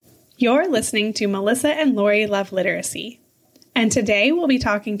You're listening to Melissa and Lori Love Literacy, and today we'll be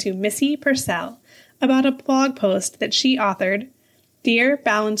talking to Missy Purcell about a blog post that she authored, Dear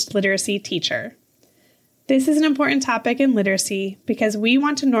Balanced Literacy Teacher. This is an important topic in literacy because we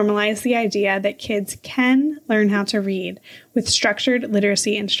want to normalize the idea that kids can learn how to read with structured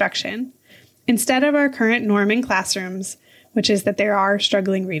literacy instruction, instead of our current norm in classrooms, which is that there are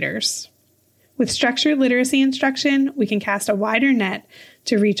struggling readers. With structured literacy instruction, we can cast a wider net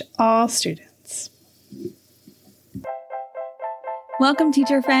to reach all students. Welcome,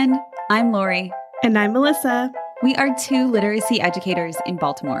 teacher friend. I'm Lori. And I'm Melissa. We are two literacy educators in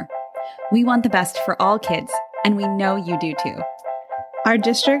Baltimore. We want the best for all kids, and we know you do too. Our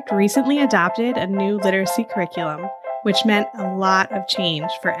district recently adopted a new literacy curriculum, which meant a lot of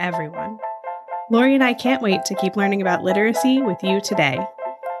change for everyone. Lori and I can't wait to keep learning about literacy with you today.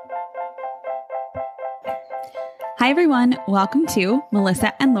 Hi, everyone. Welcome to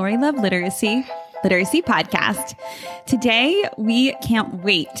Melissa and Lori Love Literacy Podcast. Today, we can't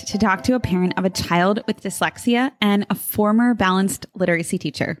wait to talk to a parent of a child with dyslexia and a former balanced literacy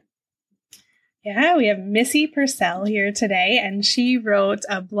teacher. Yeah, we have Missy Purcell here today, and she wrote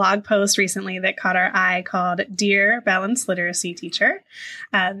a blog post recently that caught our eye called Dear Balanced Literacy Teacher.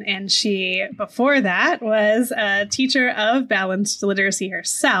 And she, before that, was a teacher of balanced literacy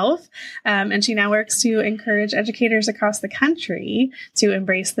herself. And she now works to encourage educators across the country to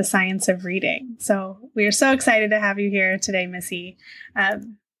embrace the science of reading. So we are so excited to have you here today, Missy.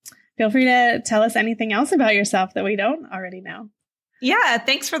 Feel free to tell us anything else about yourself that we don't already know. Yeah,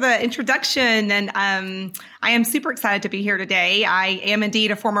 thanks for the introduction. And I am super excited to be here today. I am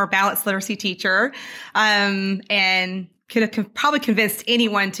indeed a former balanced literacy teacher and could have probably convinced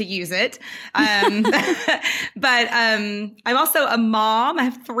anyone to use it. But I'm also a mom. I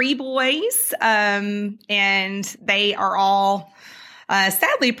have 3 boys, and they are all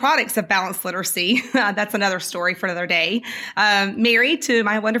sadly products of balanced literacy. That's another story for another day. Married to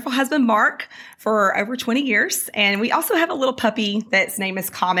my wonderful husband, Mark, for over 20 years. And we also have a little puppy that's name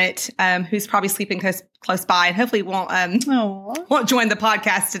is Comet, who's probably sleeping close by and hopefully won't join the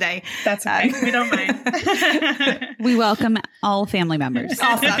podcast today. That's okay. We don't mind. We welcome all family members.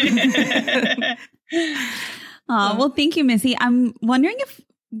 Awesome. Well, thank you, Missy. I'm wondering if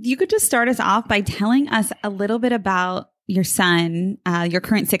you could just start us off by telling us a little bit about your son, your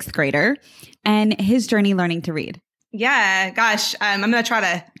current 6th grader, and his journey learning to read. Yeah, gosh, I'm going to try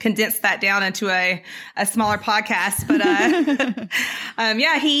to condense that down into a smaller podcast. But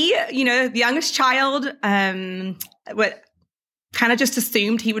yeah, he, the youngest child, kind of just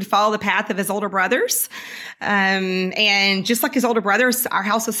assumed he would follow the path of his older brothers. And just like his older brothers, our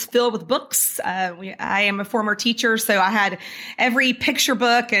house was filled with books. I am a former teacher, so I had every picture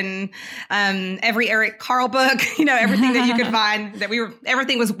book and every Eric Carle book, everything that you could find.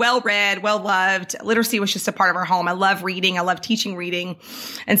 Everything was well read, well loved. Literacy was just a part of our home. I love reading. I love teaching reading.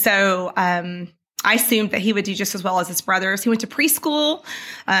 And so I assumed that he would do just as well as his brothers. He went to preschool,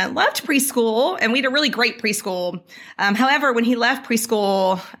 loved preschool, and we had a really great preschool. However, when he left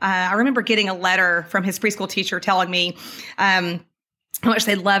preschool, I remember getting a letter from his preschool teacher telling me how much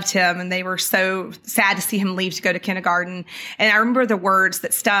they loved him, and they were so sad to see him leave to go to kindergarten. And I remember the words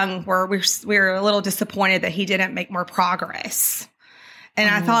that stung were, we were a little disappointed that he didn't make more progress. And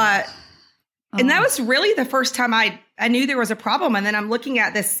I thought... And that was really the first time I knew there was a problem. And then I'm looking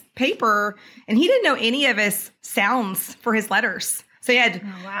at this paper, and he didn't know any of his sounds for his letters. So he had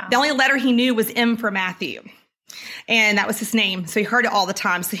the only letter he knew was M for Matthew. And that was his name. So he heard it all the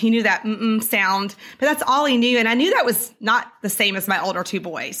time. So he knew that sound. But that's all he knew. And I knew that was not the same as my older 2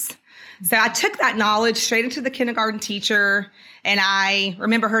 boys. So I took that knowledge straight into the kindergarten teacher. And I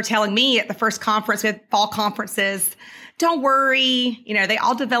remember her telling me at the first conference, we had fall conferences, don't worry, they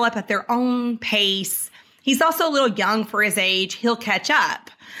all develop at their own pace. He's also a little young for his age. He'll catch up.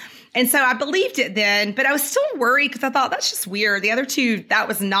 And so I believed it then, but I was still worried because I thought that's just weird. The other 2, that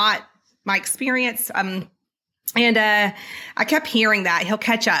was not my experience. And I kept hearing that he'll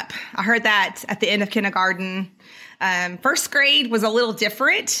catch up. I heard that at the end of kindergarten. 1st grade was a little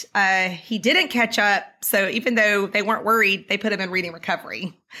different. He didn't catch up. So even though they weren't worried, they put him in reading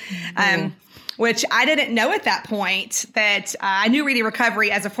recovery. Which I didn't know at that point that I knew reading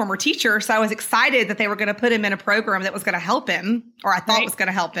recovery as a former teacher. So I was excited that they were going to put him in a program that was going to help him, or I thought was going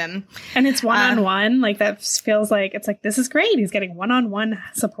to help him. And it's one-on-one. That feels like, it's like, this is great. He's getting one-on-one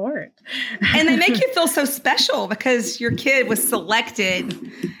support. And they make you feel so special because your kid was selected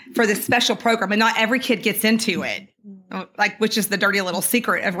for this special program, and not every kid gets into it. which is the dirty little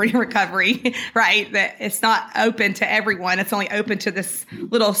secret of reading recovery, right? That it's not open to everyone. It's only open to this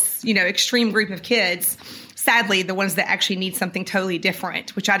little, extreme group of kids. Sadly, the ones that actually need something totally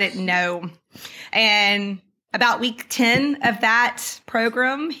different, which I didn't know. And about week 10 of that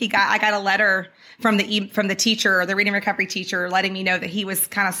program, I got a letter from the teacher, the reading recovery teacher, letting me know that he was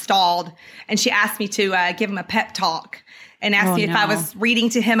kind of stalled. And she asked me to give him a pep talk and asked me if I was reading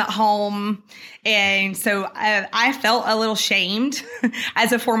to him at home. And so I felt a little shamed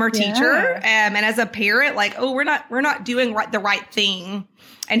as a former teacher and as a parent, like, oh, we're not doing the right thing.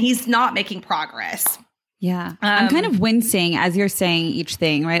 And he's not making progress. Yeah. I'm kind of wincing as you're saying each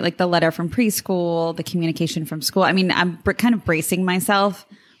thing, right? Like the letter from preschool, the communication from school. I mean, I'm kind of bracing myself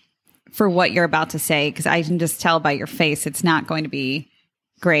for what you're about to say, because I can just tell by your face it's not going to be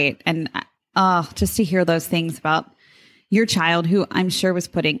great. And just to hear those things about your child, who I'm sure was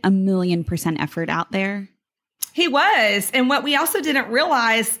putting 1,000,000% effort out there. He was. And what we also didn't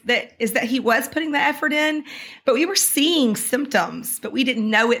realize is that he was putting the effort in, but we were seeing symptoms, but we didn't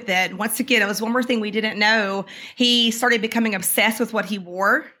know it then. Once again, it was one more thing we didn't know. He started becoming obsessed with what he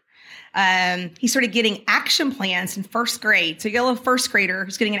wore. He started getting action plans in first grade. So you got a little first grader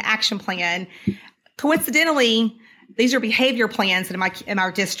who's getting an action plan. Coincidentally, these are behavior plans in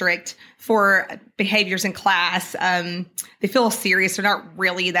our district for behaviors in class. They feel serious. They're not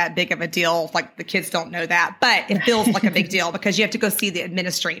really that big of a deal. Like the kids don't know that, but it feels like a big deal because you have to go see the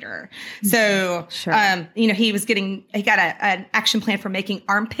administrator. So, sure. He got an action plan for making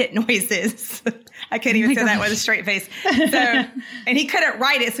armpit noises. I can't even say that with a straight face. So, and he couldn't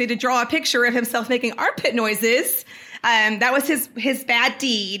write it. So he had to draw a picture of himself making armpit noises. That was his bad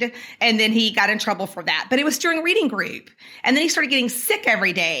deed. And then he got in trouble for that. But it was during reading group. And then he started getting sick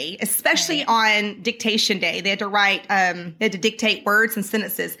every day, especially on dictation day. They had to dictate words and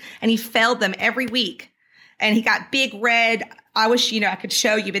sentences. And he failed them every week. And he got big red, I wish, I could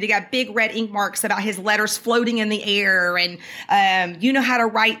show you, but he got big red ink marks about his letters floating in the air. And, you know how to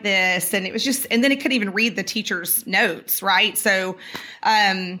write this. And it was and then he couldn't even read the teacher's notes, right? So,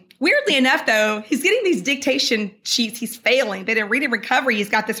 weirdly enough, though, he's getting these dictation sheets. He's failing. But in reading recovery, he's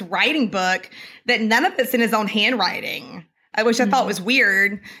got this writing book that none of it's in his own handwriting, which I thought was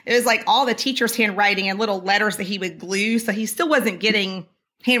weird. It was like all the teacher's handwriting and little letters that he would glue. So he still wasn't getting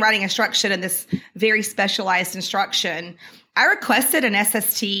handwriting instruction and this very specialized instruction. I requested an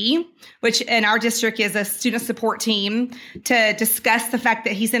SST, which in our district is a student support team, to discuss the fact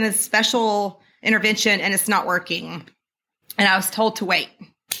that he's in a special intervention and it's not working. And I was told to wait.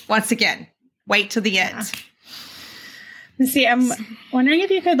 Once again, wait till the end. Missy, I'm wondering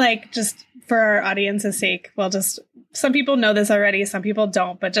if you could, just for our audience's sake, some people know this already, some people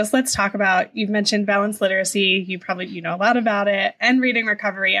don't, but just let's talk about, you've mentioned balanced literacy, you know a lot about it, and reading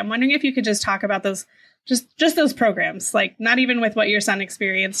recovery. I'm wondering if you could just talk about those, just those programs, not even with what your son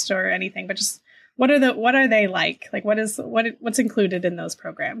experienced or anything, but just what are they like? What's included in those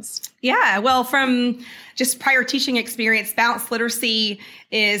programs? Yeah, well, from just prior teaching experience, balanced literacy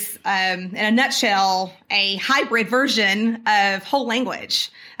is, in a nutshell, a hybrid version of whole language,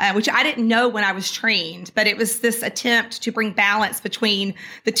 which I didn't know when I was trained, but it was this attempt to bring balance between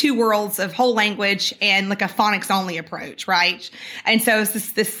the two worlds of whole language and a phonics only approach, right? And so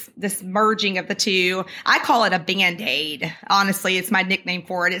it's this merging of the two. I call it a Band-Aid. Honestly, it's my nickname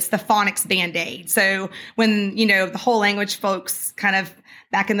for it. It's the phonics Band-Aid. So when, the whole language folks kind of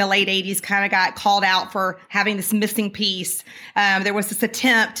back in the late 80s kind of got called out for having this missing piece, there was this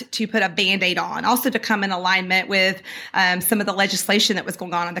attempt to put a Band-Aid on, also to come in alignment with some of the legislation that was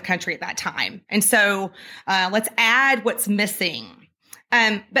going on in the country at that time. And so let's add what's missing.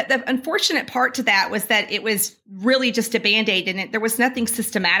 But the unfortunate part to that was that it was really just a Band-Aid, and there was nothing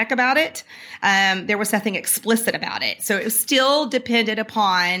systematic about it. There was nothing explicit about it. So it was still dependent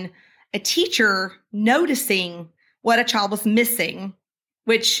upon a teacher noticing what a child was missing,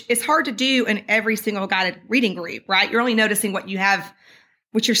 which is hard to do in every single guided reading group, right? You're only noticing what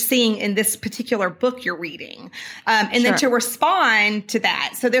you're seeing in this particular book you're reading. And then to respond to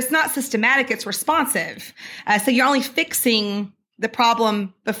that. So there's not systematic, it's responsive. So you're only fixing the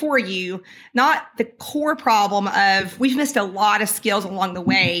problem before you, not the core problem of we've missed a lot of skills along the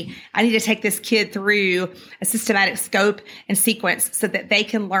way. I need to take this kid through a systematic scope and sequence so that they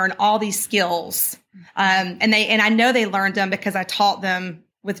can learn all these skills. And I know they learned them because I taught them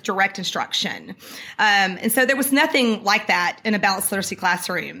with direct instruction. And so there was nothing like that in a balanced literacy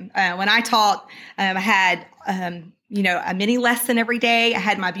classroom. When I taught, I had a mini lesson every day. I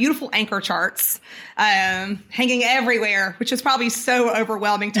had my beautiful anchor charts hanging everywhere, which is probably so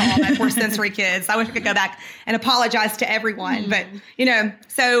overwhelming to all my poor sensory kids. I wish I could go back and apologize to everyone. But, and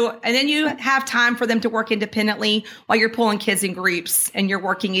then you have time for them to work independently while you're pulling kids in groups and you're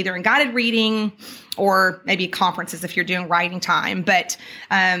working either in guided reading or maybe conferences if you're doing writing time. But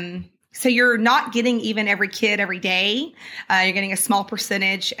so you're not getting even every kid every day. You're getting a small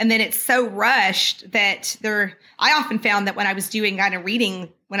percentage. And then it's so rushed that I often found that when I was doing kind of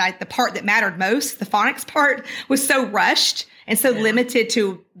reading, the part that mattered most, the phonics part, was so rushed and so limited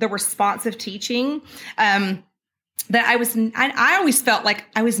to the responsive teaching, that I always felt like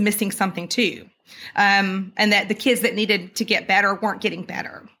I was missing something too. And that the kids that needed to get better weren't getting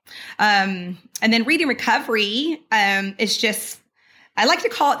better. And then reading recovery, is just, I like to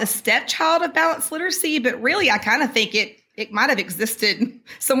call it the stepchild of balanced literacy, but really I kind of think it might have existed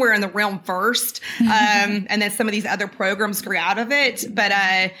somewhere in the realm first. And then some of these other programs grew out of it. But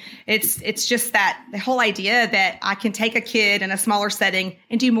it's just that the whole idea that I can take a kid in a smaller setting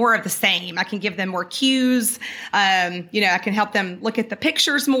and do more of the same. I can give them more cues. I can help them look at the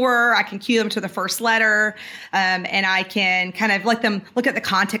pictures more. I can cue them to the first letter. And I can kind of let them look at the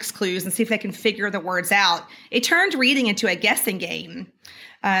context clues and see if they can figure the words out. It turned reading into a guessing game.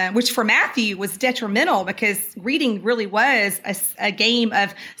 Which for Matthew was detrimental because reading really was a game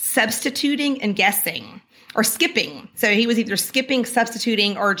of substituting and guessing or skipping. So he was either skipping,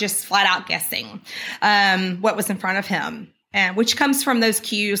 substituting, or just flat out guessing what was in front of him, which comes from those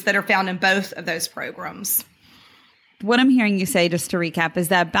cues that are found in both of those programs. What I'm hearing you say, just to recap, is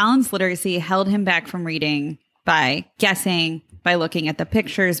that balanced literacy held him back from reading by guessing, by looking at the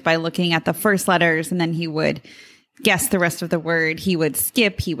pictures, by looking at the first letters, and then he would guess the rest of the word. He would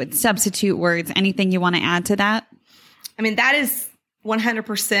skip, he would substitute words. Anything you want to add to that? I mean, that is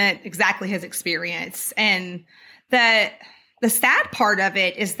 100% exactly his experience. And the sad part of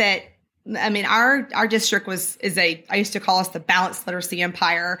it is that, I mean, our district I used to call us the balanced literacy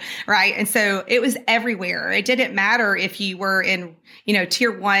empire, right? And so it was everywhere. It didn't matter if you were in,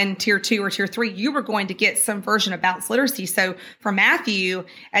 tier 1, tier 2, or tier 3, you were going to get some version of balanced literacy. So for Matthew,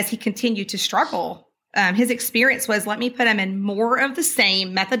 as he continued to struggle, his experience was, let me put him in more of the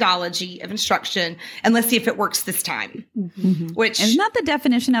same methodology of instruction and let's see if it works this time. Mm-hmm. Which isn't that the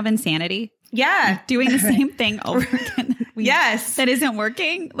definition of insanity? Yeah. Doing the same thing over again. Yes. That isn't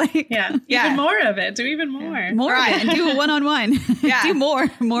working. Even more of it. Do even more. Yeah. More of it. And do a one-on-one. Yeah. Do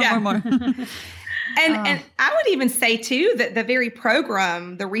more. And I would even say too that the very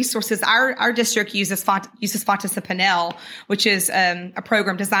program, the resources, our district uses Fontes and Pinnell, which is a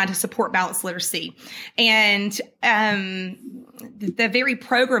program designed to support balanced literacy, and the very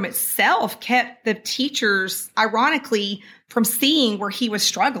program itself kept the teachers, ironically, from seeing where he was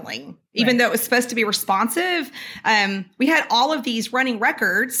struggling, even though it was supposed to be responsive. We had all of these running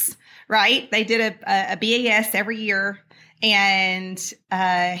records, right? They did a BAS every year. And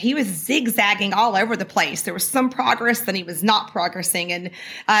he was zigzagging all over the place. There was some progress, then he was not progressing.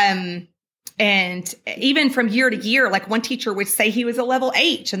 And even from year to year, like one teacher would say he was a level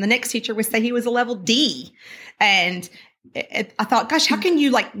H and the next teacher would say he was a level D. And I thought, gosh, how can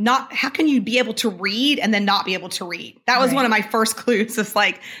you be able to read and then not be able to read? That was one of my first clues. It's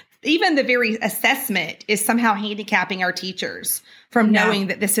like, even the very assessment is somehow handicapping our teachers from knowing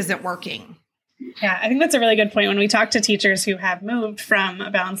that this isn't working. Yeah, I think that's a really good point. When we talk to teachers who have moved from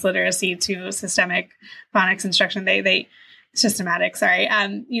balanced literacy to systemic phonics instruction, systematic, sorry.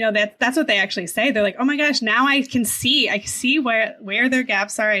 That's what they actually say. They're like, oh my gosh, now I see where their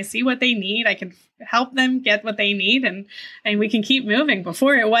gaps are. I see what they need. I can help them get what they need and we can keep moving.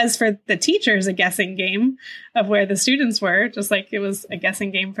 Before it was for the teachers, a guessing game of where the students were, just like it was a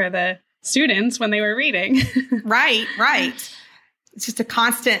guessing game for the students when they were reading. Right. It's just a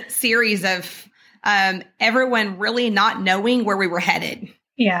constant series of everyone really not knowing where we were headed.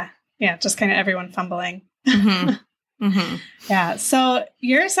 Yeah. Just kind of everyone fumbling. Mm-hmm. Mm-hmm. Yeah. So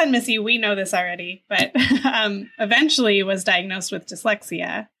your son, Missy, we know this already, but eventually was diagnosed with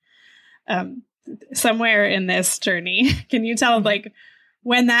dyslexia somewhere in this journey. Can you tell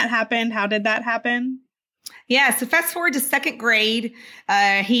when that happened? How did that happen? Yeah. So fast forward to second grade.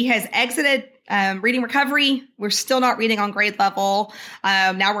 He has exited reading recovery. We're still not reading on grade level.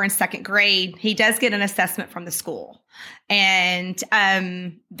 Now we're in second grade. He does get an assessment from the school. And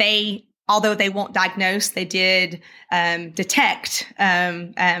although they won't diagnose, they did detect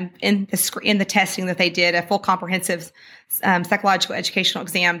in the testing that they did, a full comprehensive psychological educational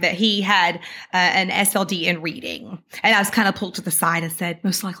exam, that he had an SLD in reading. And I was kind of pulled to the side and said,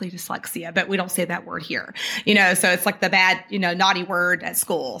 most likely dyslexia, but we don't say that word here. So it's like the bad, naughty word at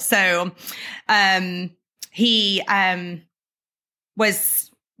school. So he was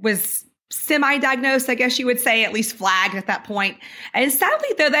semi-diagnosed, I guess you would say, at least flagged at that point. And sadly,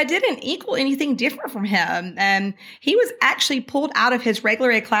 though, that didn't equal anything different from him. And he was actually pulled out of his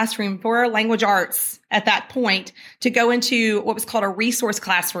regular ed classroom for language arts at that point to go into what was called a resource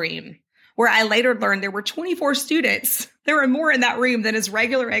classroom, where I later learned there were 24 students. There were more in that room than his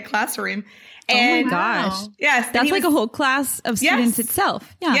regular ed classroom. And, oh my gosh. Yes. That's like a whole class of students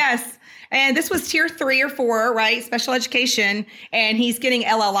itself. Yeah. Yes. And this was tier 3 or 4, right? Special education. And he's getting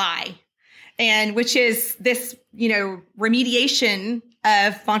LLI. And which is this, remediation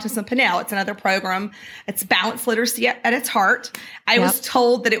of Fontes and Pinnell. It's another program. It's balanced literacy at its heart. I was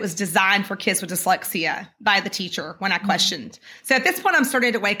told that it was designed for kids with dyslexia by the teacher when I questioned. So at this point, I'm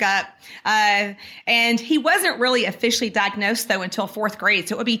starting to wake up. And he wasn't really officially diagnosed, though, until 4th grade.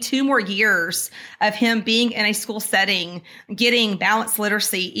 So it would be 2 more years of him being in a school setting, getting balanced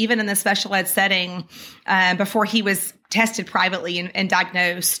literacy, even in the special ed setting, before he was tested privately and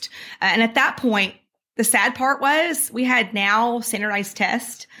diagnosed. And at that point, the sad part was we had now standardized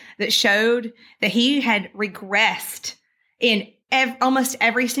tests that showed that he had regressed in almost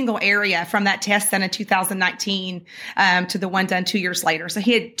every single area from that test done in 2019 to the one done 2 years later. So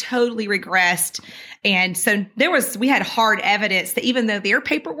he had totally regressed. And so we had hard evidence that even though their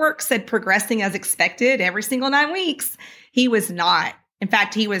paperwork said progressing as expected every single 9 weeks, he was not. In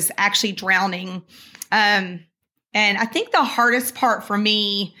fact, he was actually drowning. And I think the hardest part for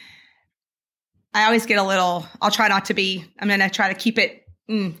me, I always get I'll try not to be, I'm going to try to keep it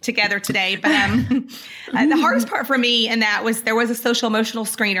together today. But the hardest part for me in that was there was a social emotional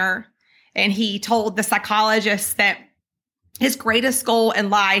screener, and he told the psychologist that his greatest goal in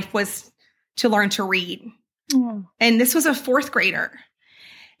life was to learn to read. Mm. And this was a 4th grader.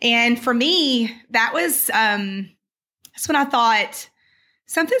 And for me, that's when I thought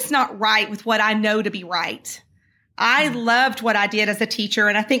something's not right with what I know to be right. I loved what I did as a teacher,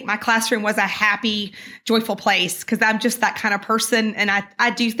 and I think my classroom was a happy, joyful place because I'm just that kind of person. And I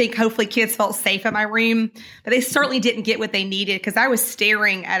do think hopefully kids felt safe in my room, but they certainly didn't get what they needed because I was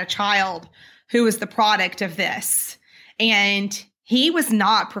staring at a child who was the product of this. And he was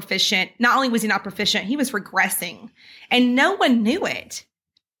not proficient. Not only was he not proficient, he was regressing, and no one knew it.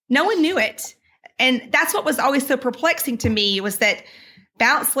 No one knew it. And that's what was always so perplexing to me was that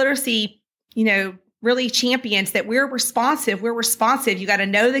balanced literacy, really champions that we're responsive. You got to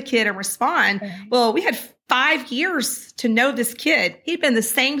know the kid and respond. Okay. Well, we had 5 years to know this kid. He'd been in the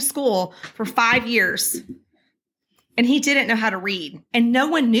same school for 5 years, and he didn't know how to read, and no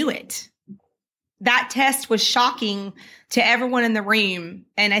one knew it. That test was shocking to everyone in the room.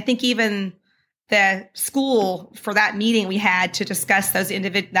 And I think even the school for that meeting we had to discuss those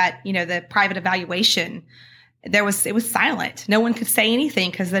the private evaluation, it was silent. No one could say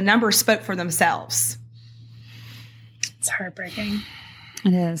anything because the numbers spoke for themselves. It's heartbreaking.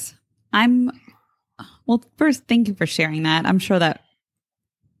 It is. First, thank you for sharing that. I'm sure that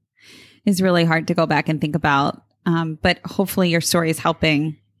is really hard to go back and think about. But hopefully your story is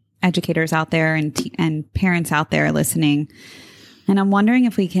helping educators out there and parents out there listening. And I'm wondering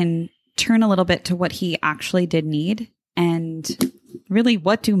if we can turn a little bit to what he actually did need, and really,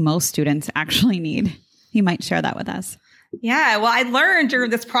 what do most students actually need? You might share that with us. Yeah, well, I learned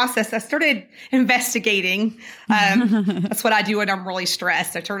during this process, I started investigating. That's what I do when I'm really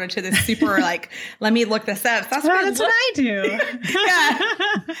stressed. I turn into this super let me look this up. So that's what I do. Yeah.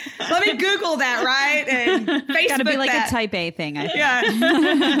 Let me Google that, right? And Facebook Gotta be like a type A thing, I think.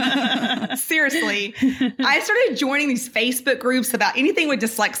 Yeah. Seriously. I started joining these Facebook groups about anything with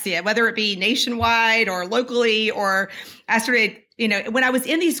dyslexia, whether it be nationwide or locally, or I started when I was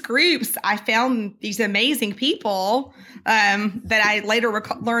in these groups, I found these amazing people that I later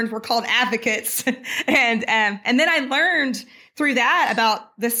learned were called advocates. And then I learned through that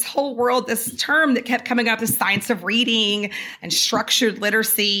about this whole world, this term that kept coming up, the science of reading and structured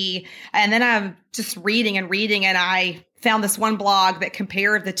literacy. And then I'm just reading, and I found this one blog that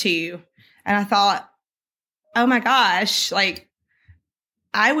compared the two. And I thought, oh my gosh, I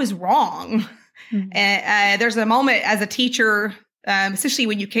was wrong. Mm-hmm. And there's a moment as a teacher, especially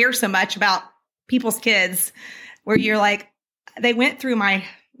when you care so much about people's kids, where you're like, they went through my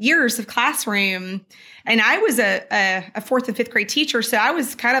years of classroom, and I was a 4th and 5th grade teacher. So I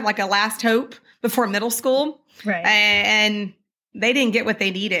was kind of like a last hope before middle school. Right. And they didn't get what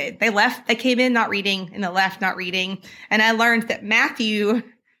they needed. They came in not reading, and they left not reading. And I learned that Matthew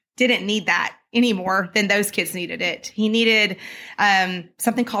didn't need that any more than those kids needed it. He needed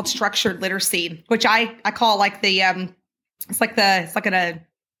something called structured literacy, which I call my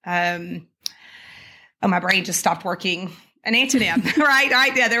brain just stopped working. an antonym,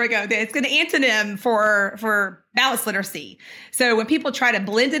 right? Yeah, there we go. It's an antonym for balanced literacy. So when people try to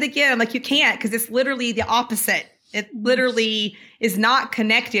blend it again, I'm like, you can't, because it's literally the opposite. It literally is not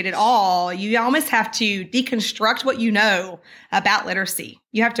connected at all. You almost have to deconstruct what you know about literacy.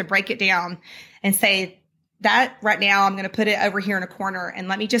 You have to break it down and say, that right now, I'm going to put it over here in a corner and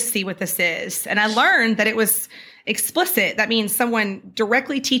let me just see what this is. And I learned that it was explicit. That means someone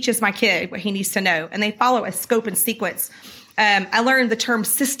directly teaches my kid what he needs to know, and they follow a scope and sequence. I learned the term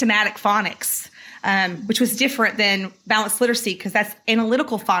systematic phonics, which was different than balanced literacy, because that's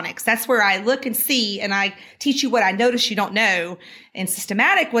analytical phonics. That's where I look and see, and I teach you what I notice you don't know. And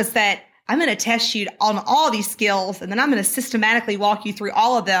systematic was that I'm going to test you on all these skills, and then I'm going to systematically walk you through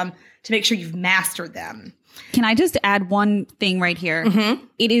all of them to make sure you've mastered them. Can I just add one thing right here? Mm-hmm.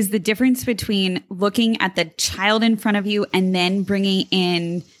 It is the difference between looking at the child in front of you and then bringing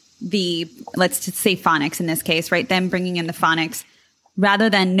in let's just say phonics in this case, right? Then bringing in the phonics, rather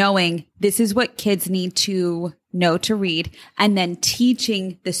than knowing this is what kids need to know to read and then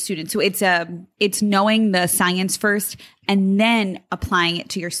teaching the students. So it's knowing the science first and then applying it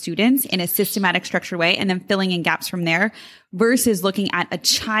to your students in a systematic, structured way, and then filling in gaps from there, versus looking at a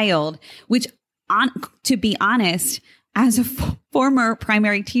child, which, to be honest, as a former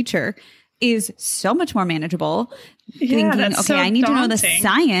primary teacher, is so much more manageable. Yeah, thinking, okay, so I need to know the daunting.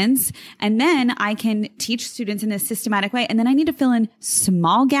 science, and then I can teach students in this systematic way. And then I need to fill in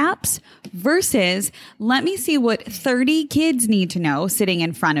small gaps versus let me see what 30 kids need to know sitting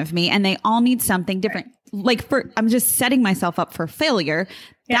in front of me. And they all need something different. Like I'm just setting myself up for failure.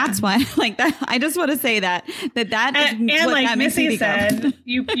 Yeah. That's why, like that. I just want to say that is And what like that makes me Missy think of. said,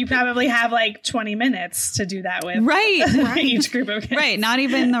 you probably have like 20 minutes to do that with Right. each group of kids. Right. Not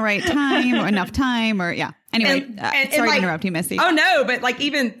even the right time or enough time or yeah. Anyway, sorry to interrupt you, Missy. Oh no, but like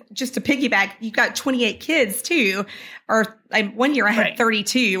even just to piggyback, you've got 28 kids too. Or one year I had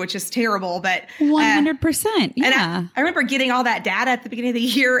 32, which is terrible, but 100%. Yeah. And I remember getting all that data at the beginning of the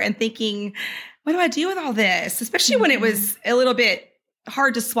year and thinking, what do I do with all this? Especially when it was a little bit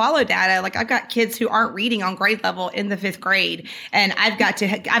hard to swallow data. Like I've got kids who aren't reading on grade level in the 5th grade, and I've got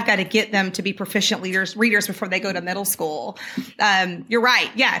to get them to be proficient readers before they go to middle school. You're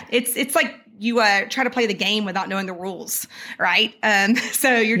right. Yeah. It's like you try to play the game without knowing the rules, right?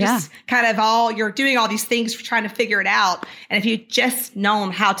 So you're just kind of you're doing all these things, trying to figure it out. And if you just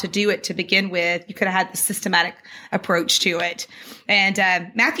known how to do it to begin with, you could have had the systematic approach to it. And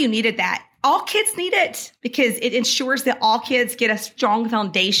Matthew needed that. All kids need it because it ensures that all kids get a strong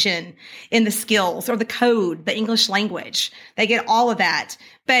foundation in the skills or the code, the English language. They get all of that.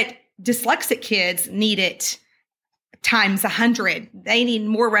 But dyslexic kids need it times 100. They need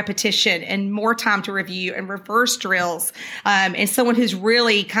more repetition and more time to review and reverse drills. And someone who's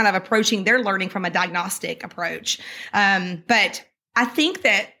really kind of approaching their learning from a diagnostic approach. But I think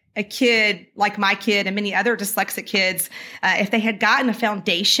that a kid like my kid and many other dyslexic kids, if they had gotten a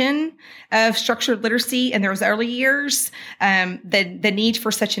foundation of structured literacy in those early years, the need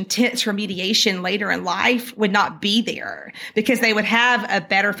for such intense remediation later in life would not be there because they would have a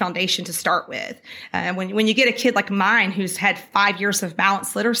better foundation to start with. When you get a kid like mine who's had 5 years of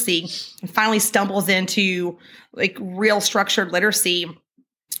balanced literacy and finally stumbles into like real structured literacy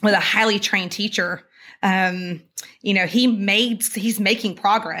with a highly trained teacher, he's making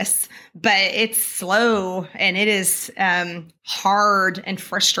progress, but it's slow and it is hard and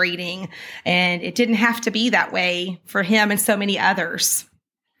frustrating. And it didn't have to be that way for him and so many others.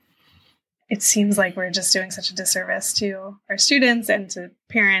 It seems like we're just doing such a disservice to our students and to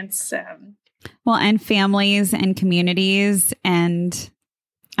parents. Well, and families and communities and,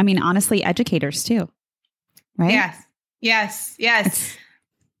 I mean, honestly, educators too, right? Yes.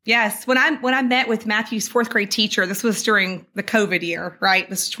 Yes. When I met with Matthew's 4th grade teacher, this was during the COVID year, right?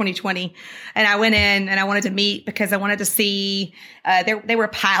 This is 2020. And I went in and I wanted to meet because I wanted to see, they were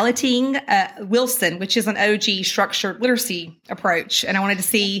piloting Wilson, which is an OG structured literacy approach. And I wanted to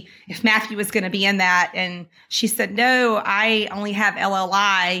see if Matthew was going to be in that. And she said, no, I only have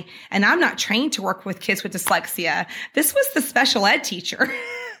LLI and I'm not trained to work with kids with dyslexia. This was the special ed teacher.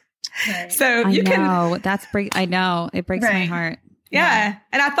 Right. So I know it breaks my heart. Yeah.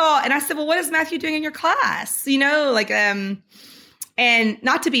 And I said, well, what is Matthew doing in your class? And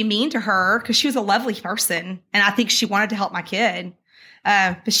not to be mean to her because she was a lovely person. And I think she wanted to help my kid.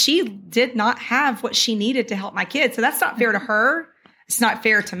 But she did not have what she needed to help my kid. So that's not fair to her. It's not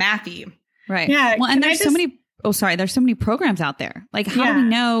fair to Matthew. Right. Yeah. Well, and there's so many programs out there. Like, how do we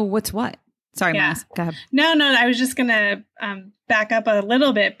know what's what? Sorry, Miles. Go ahead. No. I was just going to back up a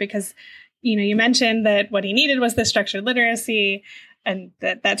little bit because you mentioned that what he needed was the structured literacy and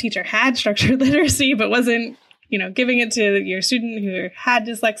that teacher had structured literacy, but wasn't, giving it to your student who had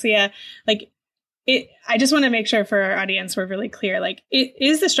dyslexia, I just want to make sure for our audience, we're really clear.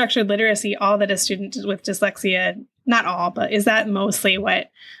 Is the structured literacy all that a student with dyslexia, not all, but is that mostly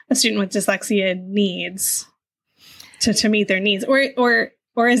what a student with dyslexia needs to meet their needs? Or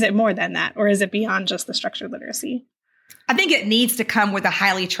is it more than that? Or is it beyond just the structured literacy? I think it needs to come with a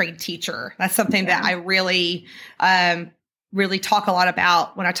highly trained teacher. That's something that I really talk a lot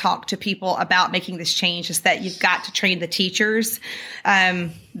about when I talk to people about making this change, is that you've got to train the teachers.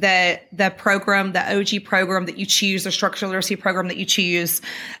 The program, the OG program that you choose, the structural literacy program that you choose,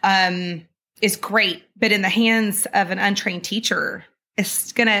 is great. But in the hands of an untrained teacher, I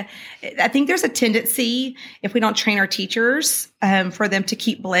think there's a tendency, if we don't train our teachers, for them to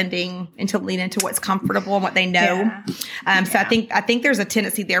keep blending and to lean into what's comfortable and what they know. So I think there's a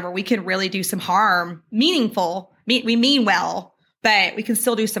tendency there where we can really do some harm, meaningful. We mean well, but we can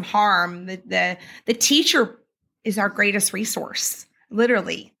still do some harm. The teacher is our greatest resource,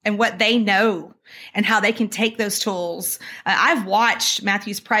 literally, and what they know and how they can take those tools. I've watched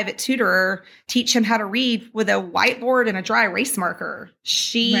Matthew's private tutor teach him how to read with a whiteboard and a dry erase marker.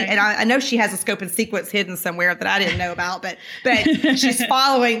 And I know she has a scope and sequence hidden somewhere that I didn't know about, but she's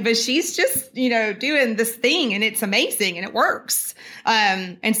following, but she's just, doing this thing, and it's amazing and it works.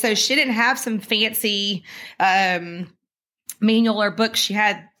 And so she didn't have some fancy, manual or book. She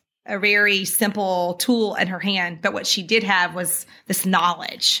had a very simple tool in her hand, but what she did have was this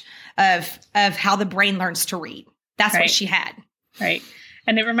knowledge of how the brain learns to read. That's what she had. Right.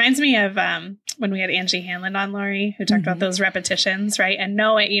 And it reminds me of when we had Angie Hanlon on, Lori, who talked about those repetitions, right? And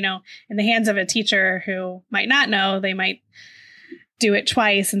know it, in the hands of a teacher who might not know, they might do it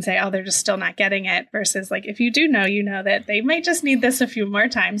twice and say, oh, they're just still not getting it. Versus if you do know, that they might just need this a few more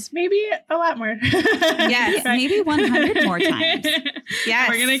times, maybe a lot more. Yes, right? Maybe 100 more times. Yes.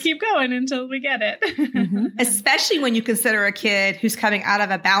 We're going to keep going until we get it. Especially when you consider a kid who's coming out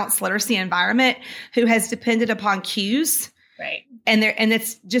of a balanced literacy environment, who has depended upon cues. Right. And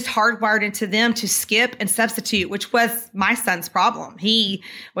it's just hardwired into them to skip and substitute, which was my son's problem. He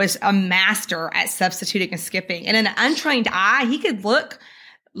was a master at substituting and skipping. And in an untrained eye, he could look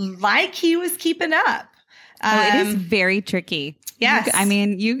like he was keeping up. It is very tricky. Yes.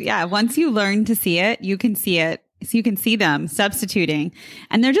 Once you learn to see it, you can see it. So you can see them substituting,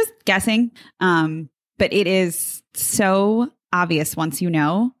 and they're just guessing. But it is so obvious once you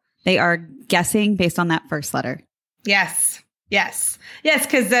know they are guessing based on that first letter. Yes.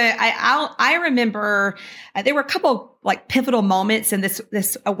 Because I remember there were a couple pivotal moments in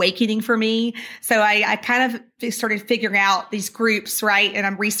this awakening for me. So I kind of started figuring out these groups, right? And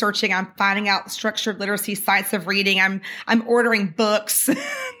I'm researching. I'm finding out structured literacy, science of reading. I'm ordering books,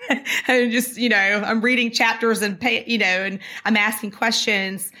 and just I'm reading chapters and and I'm asking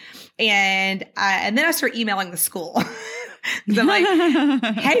questions, and then I start emailing the school. Because I'm like,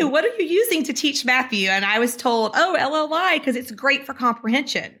 hey, what are you using to teach Matthew? And I was told, LLI, because it's great for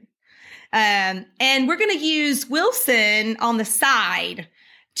comprehension. And we're going to use Wilson on the side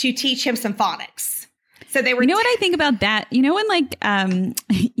to teach him some phonics. So they were. You know what I think about that? When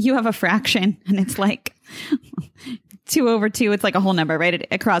you have a fraction and it's 2 over 2, it's like a whole number, right?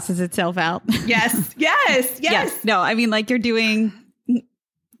 It crosses itself out. Yes. No, I mean, you're doing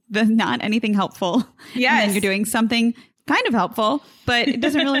not anything helpful. Yes. And then you're doing something kind of helpful, but it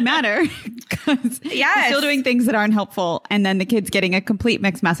doesn't really matter because you're still doing things that aren't helpful. And then the kid's getting a complete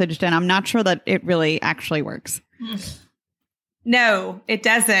mixed message. And I'm not sure that it really actually works. No, it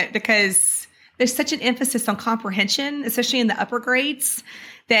doesn't, because there's such an emphasis on comprehension, especially in the upper grades,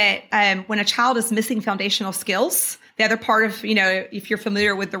 that when a child is missing foundational skills, the other part of, if you're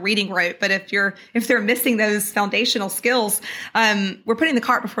familiar with the reading rote, but if they're missing those foundational skills, we're putting the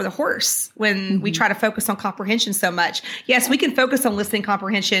cart before the horse when we try to focus on comprehension so much. Yes, we can focus on listening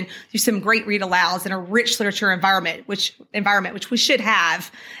comprehension through some great read alouds in a rich literature environment, which we should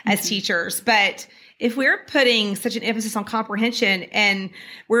have as teachers. But if we're putting such an emphasis on comprehension and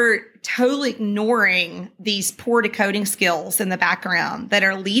we're totally ignoring these poor decoding skills in the background that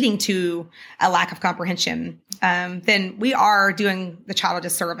are leading to a lack of comprehension, then we are doing the child a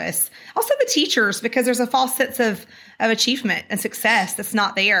disservice. Also the teachers, because there's a false sense of achievement and success that's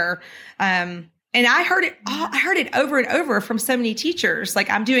not there. And I heard it over and over from so many teachers.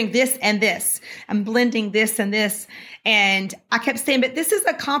 I'm doing this and this. I'm blending this and this. And I kept saying, but this is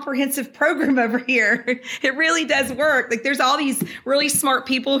a comprehensive program over here. It really does work. There's all these really smart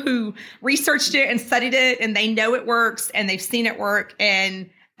people who researched it and studied it, and they know it works and they've seen it work. And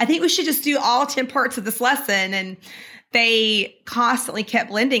I think we should just do all 10 parts of this lesson. And they constantly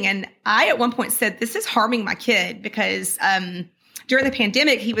kept blending. And I, at one point, said, this is harming my kid, because during the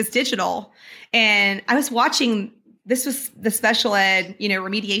pandemic, he was digital. And I was watching, this was the special ed,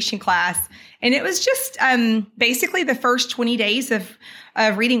 remediation class. And it was just basically the first 20 days of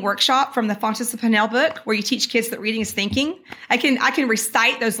reading workshop from the Fontes of Pinnell book, where you teach kids that reading is thinking. I can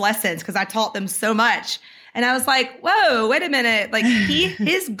recite those lessons because I taught them so much. And I was like, whoa, wait a minute. Like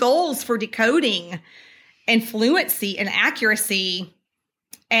his goals for decoding and fluency and accuracy.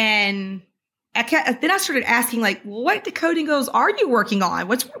 And then I started asking, like, what decoding goals are you working on?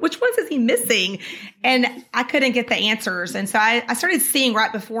 Which ones is he missing? And I couldn't get the answers. And so I started seeing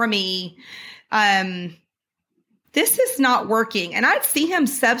right before me, this is not working. And I'd see him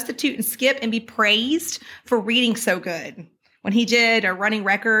substitute and skip and be praised for reading so good. When he did a running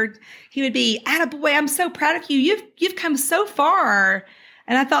record, he would be, "Attaboy, I'm so proud of you. You've come so far."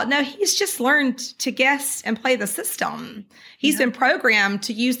 And I thought, no, he's just learned to guess and play the system. He's been programmed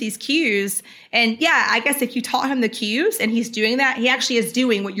to use these cues. And yeah, I guess if you taught him the cues and he's doing that, he actually is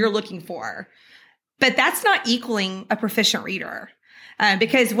doing what you're looking for. But that's not equaling a proficient reader.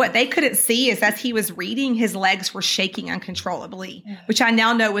 Because what they couldn't see is as he was reading, his legs were shaking uncontrollably, which I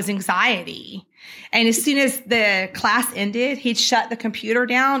now know was anxiety. And as soon as the class ended, he'd shut the computer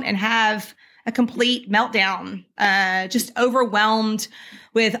down and have a complete meltdown, just overwhelmed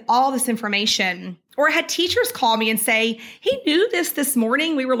with all this information. Or I had teachers call me and say, he knew this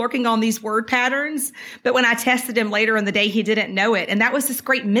morning. We were working on these word patterns, but when I tested him later in the day, he didn't know it. And that was this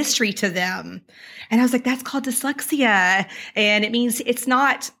great mystery to them. And I was like, that's called dyslexia. And it means it's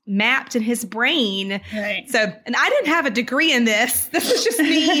not mapped in his brain. Right. So, and I didn't have a degree in this. This was just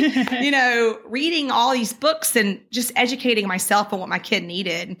me, reading all these books and just educating myself on what my kid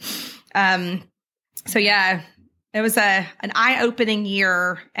needed. So yeah, it was an eye-opening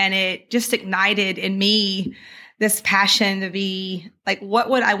year, and it just ignited in me this passion to be like, what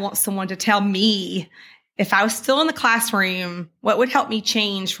would I want someone to tell me if I was still in the classroom? What would help me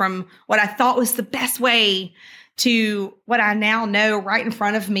change from what I thought was the best way to what I now know right in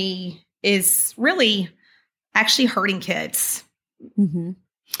front of me is really actually hurting kids. Mm-hmm.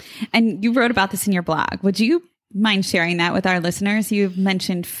 And you wrote about this in your blog. Would you mind sharing that with our listeners? You've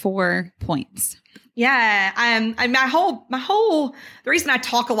mentioned 4 points. Yeah. The reason I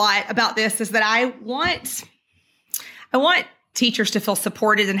talk a lot about this is that I want teachers to feel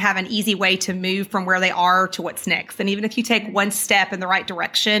supported and have an easy way to move from where they are to what's next. And even if you take one step in the right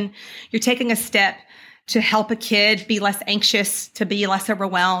direction, you're taking a step to help a kid be less anxious, to be less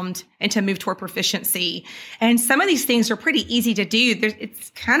overwhelmed, and to move toward proficiency. And some of these things are pretty easy to do.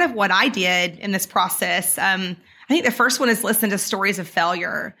 It's kind of what I did in this process. I think the first one is listen to stories of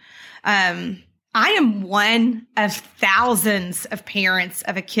failure. I am one of thousands of parents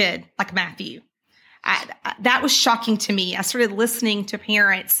of a kid like Matthew. That was shocking to me. I started listening to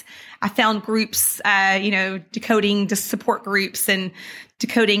parents. I found groups, decoding support groups and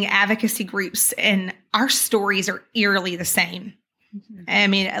decoding advocacy groups, and our stories are eerily the same. Mm-hmm. I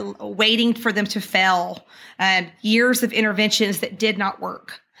mean, waiting for them to fail, years of interventions that did not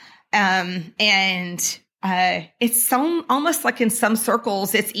work. It's so almost like in some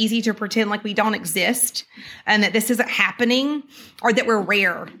circles, it's easy to pretend like we don't exist and that this isn't happening or that we're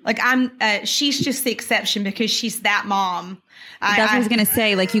rare. Like she's just the exception because she's that mom. That's what I was going to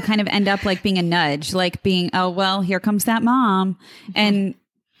say. Like you kind of end up like being a nudge, like being, oh, well, here comes that mom. Mm-hmm. And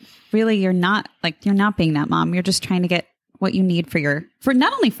really you're not being that mom. You're just trying to get what you need for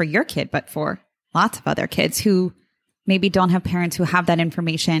not only for your kid, but for lots of other kids who maybe don't have parents who have that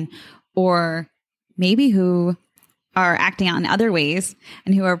information, or maybe who are acting out in other ways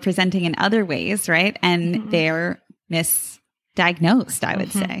and who are presenting in other ways, right? And mm-hmm. they're misdiagnosed, I would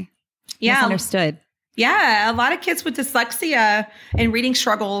mm-hmm. say. Yeah. Misunderstood. Yeah. A lot of kids with dyslexia and reading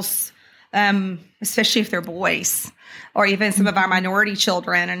struggles, especially if they're boys, or even some of our minority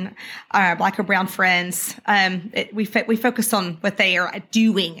children and our Black or brown friends. We focus on what they are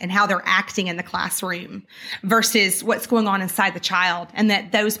doing and how they're acting in the classroom versus what's going on inside the child. And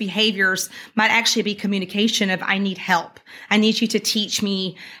that those behaviors might actually be communication of, I need help. I need you to teach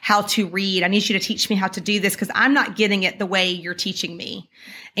me how to read. I need you to teach me how to do this because I'm not getting it the way you're teaching me.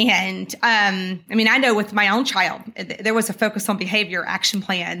 And, I know with my own child, there was a focus on behavior action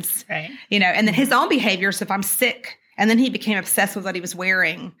plans, right? And then his own behaviors, if I'm sick, and then he became obsessed with what he was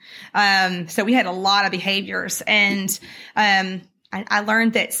wearing. So we had a lot of behaviors. And I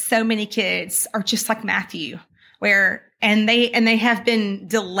learned that so many kids are just like Matthew, and they have been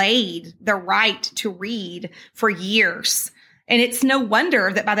delayed the right to read for years. And it's no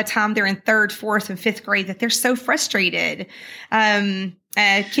wonder that by the time they're in 3rd, 4th, and 5th grade that they're so frustrated.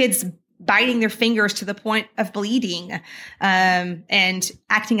 Kids biting their fingers to the point of bleeding, and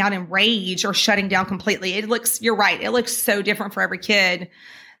acting out in rage or shutting down completely. You're right. It looks so different for every kid.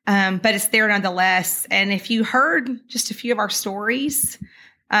 But it's there nonetheless. And if you heard just a few of our stories,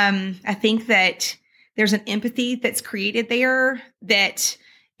 I think that there's an empathy that's created there that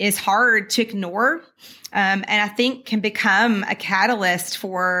is hard to ignore. And I think can become a catalyst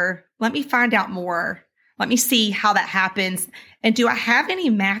for, let me find out more. Let me see how that happens. And do I have any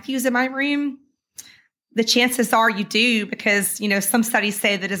Matthews in my room? The chances are you do, because, some studies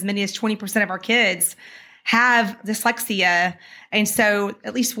say that as many as 20% of our kids have dyslexia. And so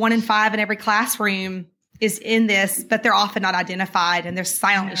at least 1 in 5 in every classroom is in this, but they're often not identified and they're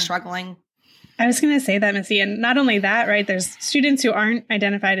silently struggling. I was going to say that, Missy. And not only that, right, there's students who aren't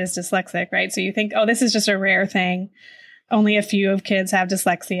identified as dyslexic, right? So you think, oh, this is just a rare thing. Only a few of kids have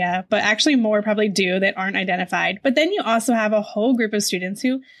dyslexia, but actually more probably do that aren't identified. But then you also have a whole group of students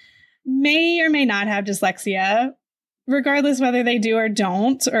who may or may not have dyslexia, regardless whether they do or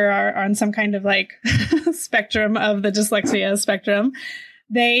don't, or are on some kind of like spectrum of the dyslexia spectrum.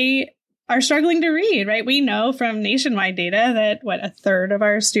 They are struggling to read, right? We know from nationwide data that a third of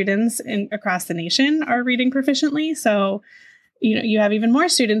our students across the nation are reading proficiently. So, you have even more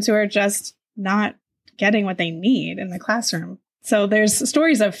students who are just not getting what they need in the classroom. So there's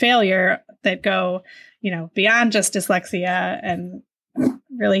stories of failure that go, beyond just dyslexia and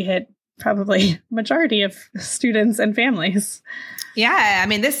really hit probably majority of students and families. Yeah. I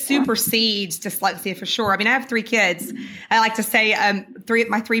mean, this supersedes dyslexia for sure. I mean, I have 3 kids. I like to say,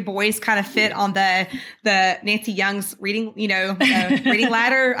 my 3 boys kind of fit on the Nancy Young's reading, reading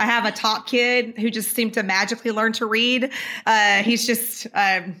ladder. I have a top kid who just seemed to magically learn to read. He's just,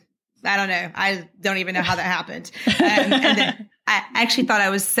 I don't know. I don't even know how that happened. And then I actually thought I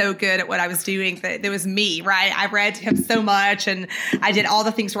was so good at what I was doing that it was me, right? I read to him so much and I did all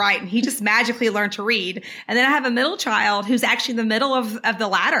the things right. And he just magically learned to read. And then I have a middle child who's actually in the middle of the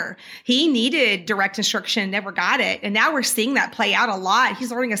ladder. He needed direct instruction, never got it. And now we're seeing that play out a lot.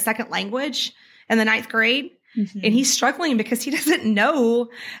 He's learning a second language in the 9th grade. Mm-hmm. And he's struggling because he doesn't know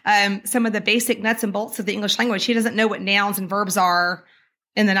some of the basic nuts and bolts of the English language. He doesn't know what nouns and verbs are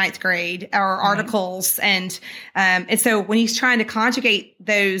in the 9th grade, or articles. And so when he's trying to conjugate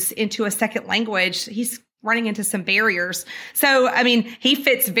those into a second language, he's running into some barriers. So, I mean, he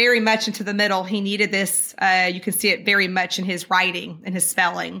fits very much into the middle. He needed this. You can see it very much in his writing and his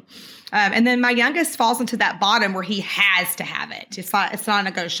spelling. And then my youngest falls into that bottom where he has to have it. It's not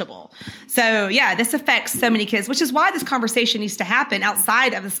negotiable. So yeah, this affects so many kids, which is why this conversation needs to happen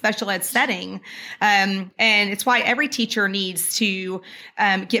outside of the special ed setting. And it's why every teacher needs to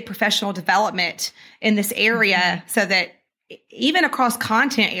get professional development in this area, so that even across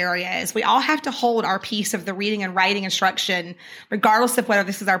content areas, we all have to hold our piece of the reading and writing instruction, regardless of whether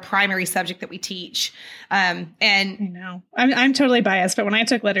this is our primary subject that we teach. And I know I'm totally biased, but when I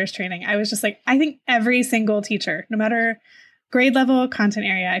took letters training, I was just like, I think every single teacher, no matter grade level, content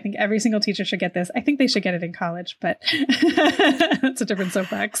area, I think every single teacher should get this. I think they should get it in college, but that's a different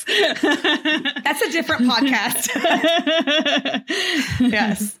soapbox. That's a different podcast.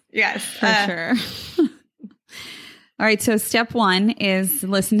 Yes, for sure. All right. So step 1 is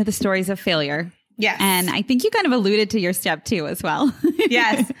listen to the stories of failure. Yes. And I think you kind of alluded to your step 2 as well.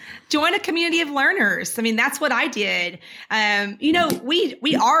 Yes. Join a community of learners. I mean, that's what I did.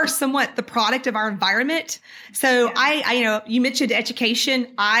 We are somewhat the product of our environment. So I you mentioned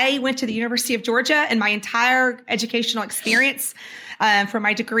education. I went to the University of Georgia, and my entire educational experience for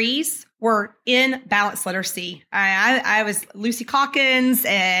my degrees were in balanced literacy. I was Lucy Calkins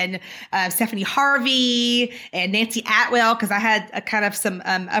and Stephanie Harvey and Nancy Atwell, because I had a kind of some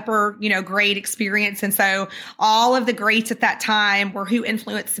upper grade experience. And so all of the greats at that time were who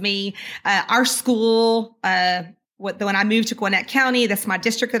influenced me. Our school, when I moved to Gwinnett County, that's my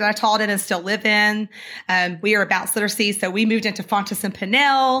district that I taught in and still live in. We are balanced literacy. So we moved into Fontes and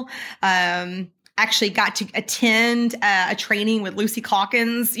Pinnell. Actually got to attend a training with Lucy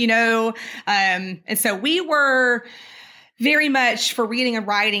Calkins, and so we were very much, for reading and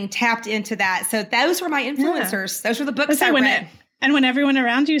writing, tapped into that. So those were my influencers. Yeah. Those were the books I read. And when everyone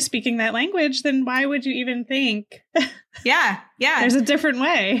around you is speaking that language, then why would you even think? Yeah. There's a different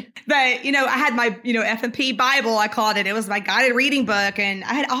way. But, I had my, F&P Bible, I called it. It was my guided reading book. And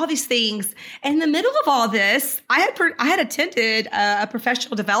I had all these things. And in the middle of all this, I had attended a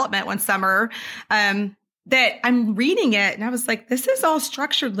professional development one summer that I'm reading it. And I was like, this is all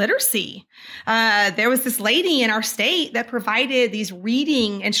structured literacy. There was this lady in our state that provided these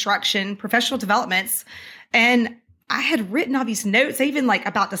reading instruction, professional developments. And I had written all these notes, even like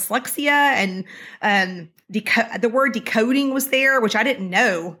about dyslexia and the word decoding was there, which I didn't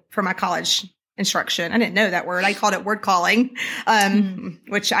know from my college instruction. I didn't know that word. I called it word calling,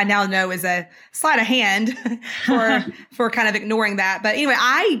 which I now know is a sleight of hand for kind of ignoring that. But anyway,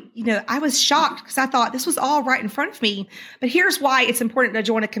 I was shocked because I thought this was all right in front of me. But here's why it's important to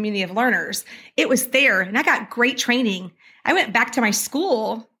join a community of learners. It was there and I got great training. I went back to my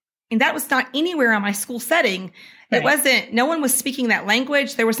school and that was not anywhere in my school setting. It wasn't, no one was speaking that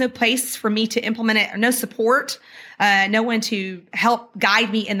language. There was no place for me to implement it or no support, no one to help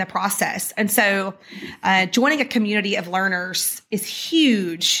guide me in the process. And so joining a community of learners is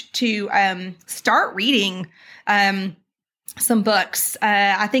huge to start reading some books.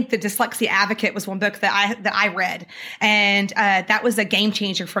 I think The Dyslexia Advocate was one book that I read, and that was a game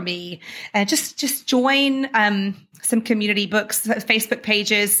changer for me. Just join some community books, Facebook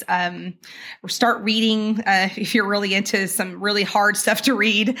pages, or start reading if you're really into some really hard stuff to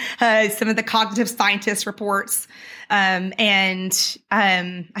read, some of the cognitive scientist reports. I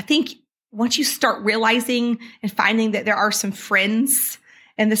think once you start realizing and finding that there are some friends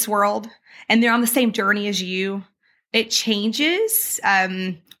in this world and they're on the same journey as you, it changes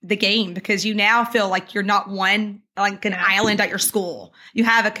the game because you now feel like you're not like an island at your school. You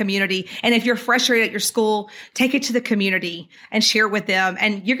have a community. And if you're frustrated at your school, take it to the community and share with them.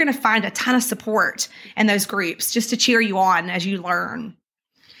 And you're going to find a ton of support in those groups just to cheer you on as you learn.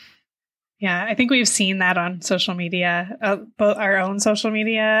 Yeah, I think we've seen that on social media, both our own social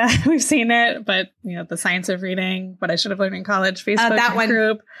media. We've seen it, but the Science of Reading, What I Should Have Learned in College Facebook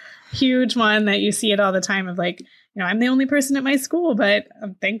group, huge one that you see it all the time of like, I'm the only person at my school, but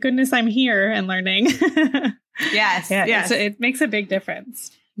thank goodness I'm here and learning. Yes. It makes a big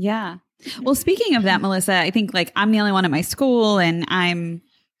difference. Yeah. Well, speaking of that, Melissa, I think like I'm the only one at my school and I'm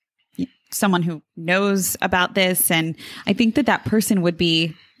someone who knows about this. And I think that person would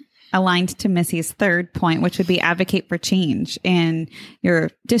be aligned to Missy's third point, which would be advocate for change in your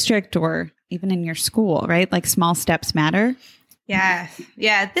district or even in your school, right? Like small steps matter. Yeah.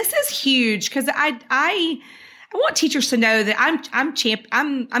 Yeah. This is huge because I want teachers to know that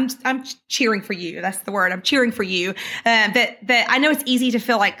I'm cheering for you. That's the word. I'm cheering for you. That I know it's easy to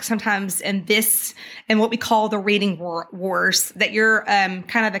feel like sometimes in what we call the reading wars, that you're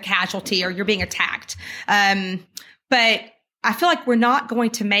kind of a casualty or you're being attacked. But I feel like we're not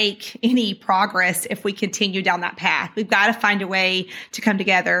going to make any progress if we continue down that path. We've got to find a way to come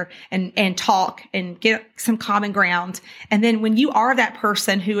together and talk and get some common ground. And then when you are that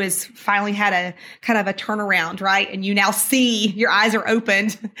person who has finally had a kind of a turnaround, right? And you now see your eyes are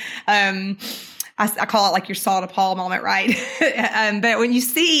opened. I call it like your Saul to Paul moment, right? But when you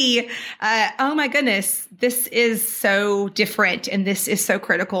see, oh my goodness, this is so different and this is so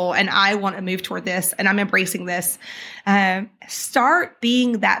critical and I want to move toward this and I'm embracing this. Start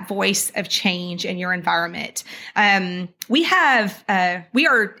being that voice of change in your environment. We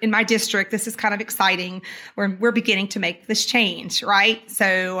are in my district. This is kind of exciting. We're beginning to make this change, right?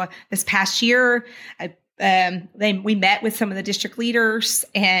 So this past year, we met with some of the district leaders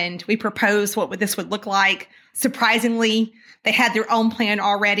and we proposed what this would look like. Surprisingly, they had their own plan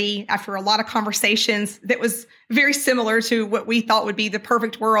already after a lot of conversations that was very similar to what we thought would be the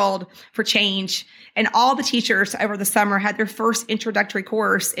perfect world for change. And all the teachers over the summer had their first introductory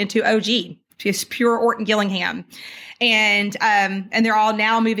course into OG, just pure Orton Gillingham. And they're all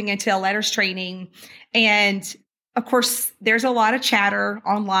now moving into a letters training. And of course, there's a lot of chatter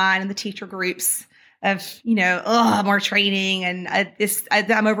online in the teacher groups of, more training and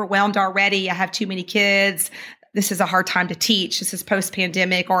I'm overwhelmed already. I have too many kids. This is a hard time to teach. This is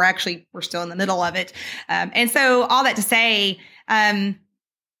post-pandemic, or actually we're still in the middle of it. And so all that to say,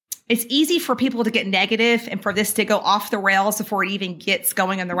 it's easy for people to get negative and for this to go off the rails before it even gets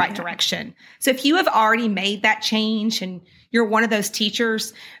going in the right direction. So if you have already made that change and you're one of those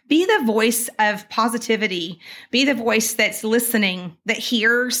teachers, be the voice of positivity, be the voice that's listening, that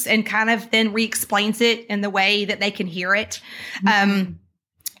hears and kind of then re-explains it in the way that they can hear it. Mm-hmm.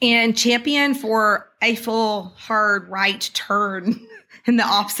 And champion for a full, hard right turn in the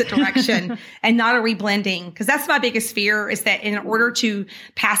opposite direction and not a reblending. Because that's my biggest fear, is that in order to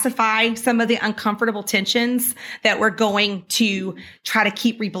pacify some of the uncomfortable tensions, that we're going to try to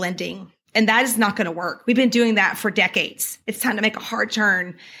keep reblending. And that is not going to work. We've been doing that for decades. It's time to make a hard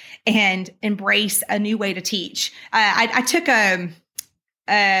turn and embrace a new way to teach. I did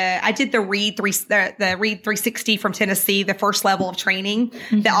the Read 360 from Tennessee, the first level of training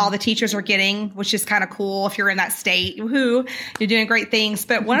that all the teachers are getting, which is kind of cool. If you're in that state, woohoo, you're doing great things.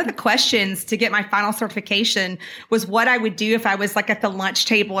 But one of the questions to get my final certification was what I would do if I was like at the lunch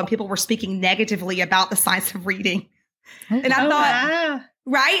table and people were speaking negatively about the science of reading. And I thought,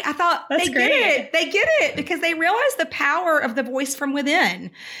 Right? I thought That's they great. get it. They get it because they realize the power of the voice from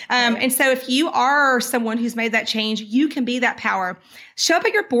within. And so if you are someone who's made that change, you can be that power. Show up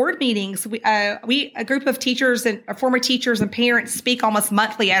at your board meetings. We a group of teachers and former teachers and parents speak almost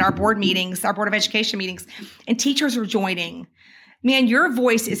monthly at our board meetings, our Board of Education meetings, and teachers are joining. Man, your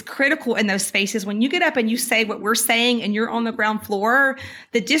voice is critical in those spaces. When you get up and you say what we're saying and you're on the ground floor,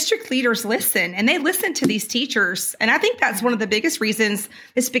 the district leaders listen and they listen to these teachers. And I think that's one of the biggest reasons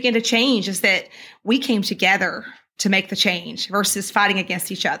this began to change is that we came together to make the change versus fighting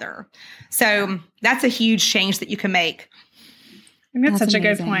against each other. So that's a huge change that you can make. I think that's such amazing.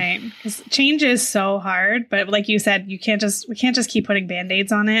 a good point because change is so hard. But like you said, we can't just keep putting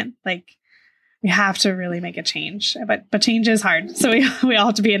Band-Aids on it. Like, we have to really make a change, but change is hard. So we all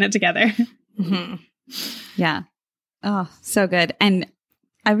have to be in it together. Mm-hmm. Yeah. Oh, so good. And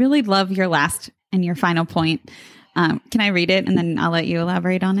I really love your last and your final point. Can I read it and then I'll let you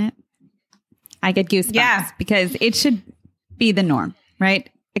elaborate on it? I get goosebumps because it should be the norm, right?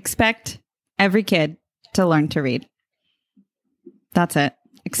 Expect every kid to learn to read. That's it.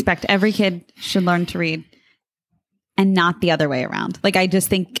 Expect every kid should learn to read and not the other way around. Like, I just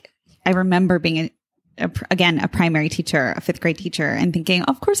think I remember being, a primary teacher, a fifth grade teacher, and thinking,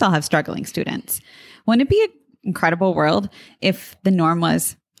 of course I'll have struggling students. Wouldn't it be an incredible world if the norm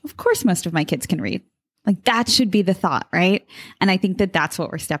was, of course most of my kids can read? Like, that should be the thought, right? And I think that that's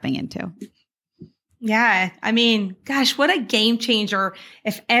what we're stepping into. Yeah. I mean, gosh, what a game changer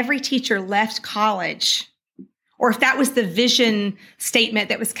if every teacher left college, or if that was the vision statement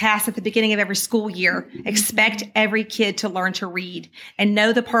that was cast at the beginning of every school year. Expect every kid to learn to read and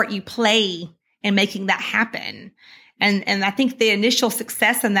know the part you play in making that happen. And I think the initial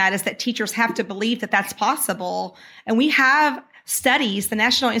success in that is that teachers have to believe that that's possible. And we have studies, the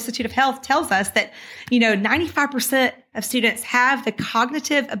National Institute of Health tells us that, 95% of students have the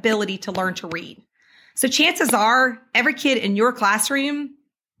cognitive ability to learn to read. So chances are every kid in your classroom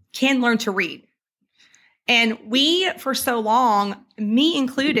can learn to read. And we, for so long, me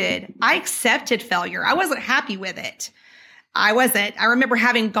included, I accepted failure. I wasn't happy with it. I remember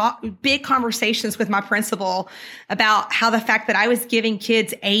having big conversations with my principal about how the fact that I was giving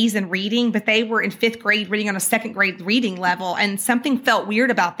kids A's in reading, but they were in fifth grade reading on a second grade reading level. And something felt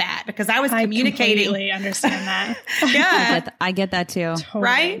weird about that because I was communicating. I completely understand that. Yeah. I get that too. Totally.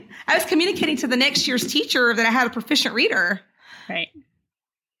 Right? I was communicating to the next year's teacher that I had a proficient reader. Right.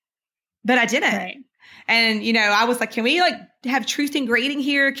 But I didn't. Right. And, I was like, can we have truth in grading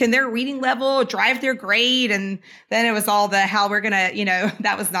here? Can their reading level drive their grade? And then it was all how we're going to,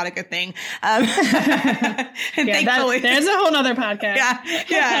 that was not a good thing. And thankfully, there's a whole nother podcast.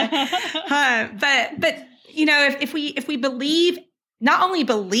 Yeah. But if we believe, not only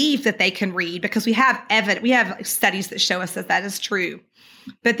believe that they can read, because we have evidence, we have studies that show us that is true.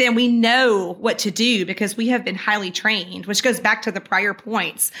 But then we know what to do because we have been highly trained, which goes back to the prior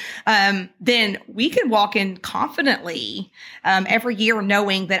points. Then we can walk in confidently every year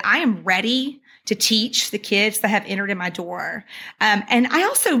knowing that I am ready to teach the kids that have entered in my door. And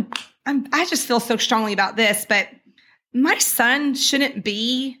I just feel so strongly about this, but my son shouldn't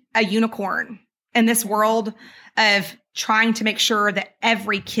be a unicorn in this world of trying to make sure that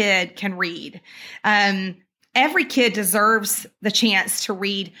every kid can read. Every kid deserves the chance to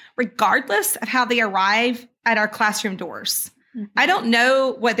read, regardless of how they arrive at our classroom doors. Mm-hmm. I don't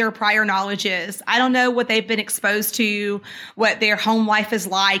know what their prior knowledge is. I don't know what they've been exposed to, what their home life is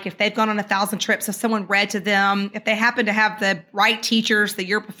like, if they've gone on 1,000 trips, if someone read to them, if they happen to have the right teachers the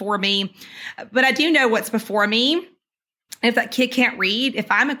year before me. But I do know what's before me. If that kid can't read,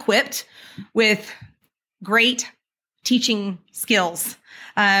 if I'm equipped with great teaching skills,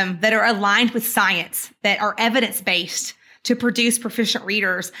 that are aligned with science, that are evidence-based to produce proficient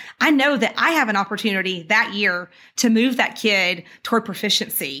readers, I know that I have an opportunity that year to move that kid toward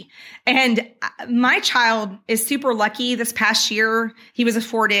proficiency. And my child is super lucky. This past year, he was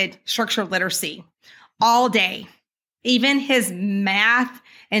afforded structured literacy all day. Even his math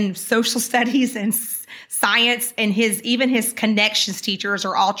and social studies and science and even his connections teachers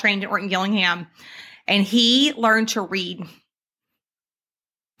are all trained at Orton Gillingham. And he learned to read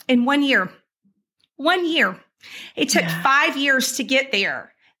in 1 year. 1 year. It took 5 years to get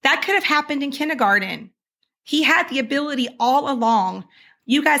there. That could have happened in kindergarten. He had the ability all along.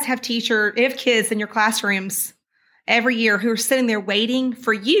 You guys have kids in your classrooms every year who are sitting there waiting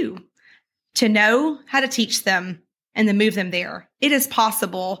for you to know how to teach them and then move them there. It is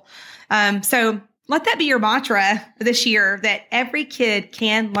possible. So let that be your mantra this year, that every kid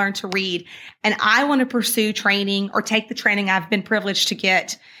can learn to read. And I want to pursue training or take the training I've been privileged to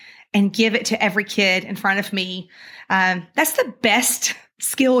get and give it to every kid in front of me. That's the best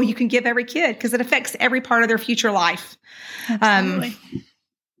skill you can give every kid because it affects every part of their future life. Absolutely.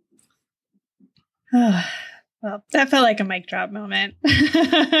 Well, that felt like a mic drop moment.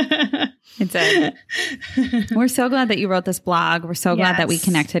 It did. We're so glad that you wrote this blog. We're so glad that we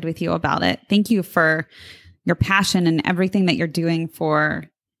connected with you about it. Thank you for your passion and everything that you're doing for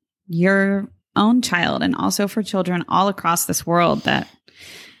your own child and also for children all across this world that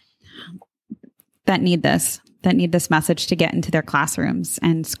need this message to get into their classrooms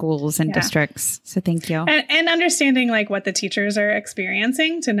and schools and districts. So thank you. And understanding like what the teachers are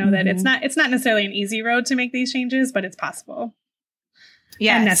experiencing to know that it's not necessarily an easy road to make these changes, but it's possible.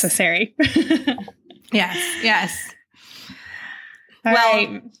 Yes. And necessary. Yes. All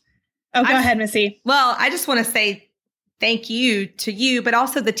right. Oh, go ahead, Missy. Well, I just want to say thank you to you, but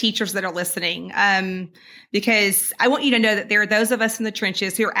also the teachers that are listening. Because I want you to know that there are those of us in the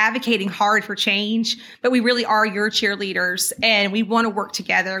trenches who are advocating hard for change, but we really are your cheerleaders and we want to work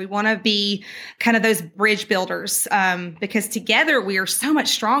together. We want to be kind of those bridge builders, because together we are so much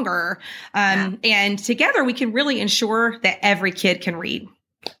stronger. And together we can really ensure that every kid can read.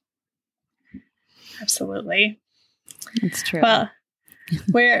 Absolutely. It's true. Well,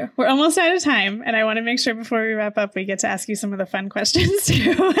 we're almost out of time, and I want to make sure before we wrap up, we get to ask you some of the fun questions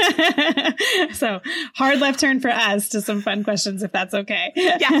too. So hard left turn for us to some fun questions, if that's okay.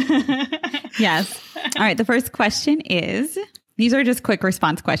 Yeah. Yes. All right. The first question is, these are just quick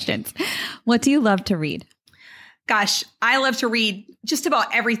response questions. What do you love to read? Gosh, I love to read just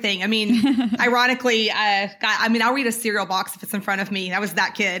about everything. I mean, ironically, I'll read a cereal box if it's in front of me. I was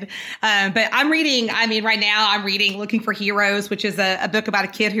that kid. But I'm reading, right now I'm reading Looking for Heroes, which is a book about a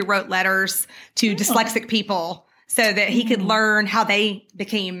kid who wrote letters to dyslexic people so that he could learn how they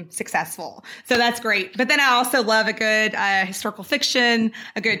became successful. So that's great. But then I also love a good historical fiction,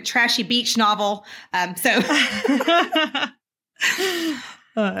 a good trashy beach novel. Who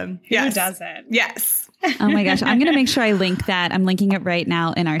doesn't? Yes. Oh my gosh. I'm going to make sure I link that. I'm linking it right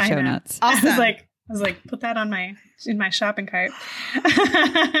now in our show notes. Awesome. I was like, put that in my shopping cart. All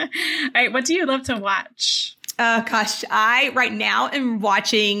right. What do you love to watch? Gosh, I right now am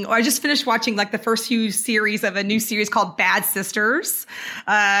watching, or I just finished watching like the first few series of a new series called Bad Sisters.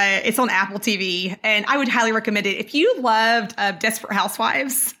 It's on Apple TV and I would highly recommend it. If you loved Desperate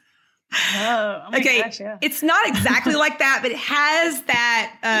Housewives. Oh my gosh, yeah. It's not exactly like that, but it has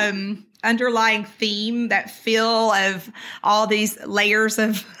that underlying theme, that feel of all these layers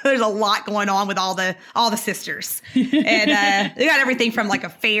of there's a lot going on with all the sisters. And they got everything from like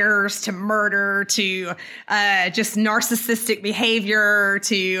affairs to murder to just narcissistic behavior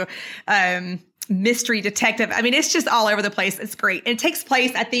to mystery detective. I mean, it's just all over the place. It's great. And it takes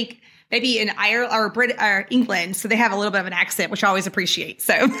place, I think, maybe in Ireland or England. So they have a little bit of an accent, which I always appreciate.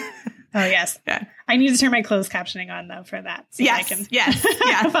 So oh, yes. Yeah. I need to turn my closed captioning on, though, for that. So I can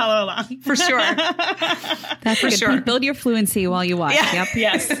follow along. For sure. That's for sure. Build your fluency while you watch. Yeah.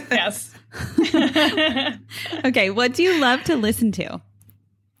 Yep. Yes. Okay. What do you love to listen to?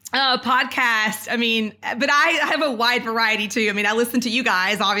 Podcast. But I have a wide variety too. I listen to you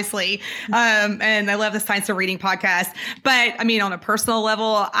guys, obviously. And I love the Science of Reading podcast. But on a personal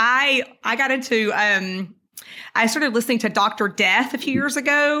level, I got into, I started listening to Dr. Death a few years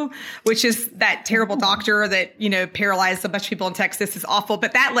ago, which is that terrible doctor that, paralyzed a bunch of people in Texas. Is awful.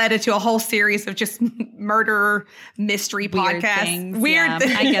 But that led into a whole series of just murder mystery podcasts. Weird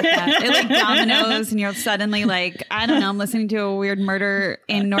things. I get that. It like dominoes and you're suddenly like, I don't know, I'm listening to a weird murder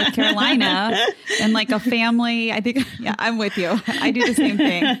in North Carolina and like a family. I think, I'm with you. I do the same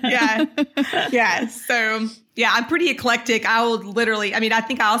thing. Yeah. Yeah. So I'm pretty eclectic. I will literally, I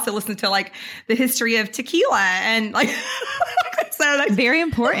think I also listen to like the history of tequila and like, so that's very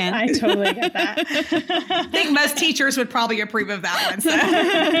important. I totally get that. I think most teachers would probably approve of that one. So.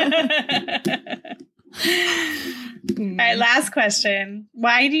 All right, last question.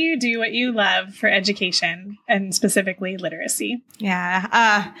 Why do you do what you love for education and specifically literacy?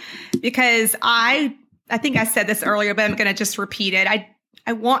 Yeah. Because I think I said this earlier, but I'm going to just repeat it.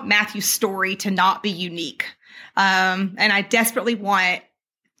 I want Matthew's story to not be unique. And I desperately want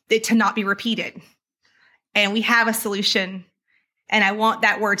it to not be repeated. And we have a solution. And I want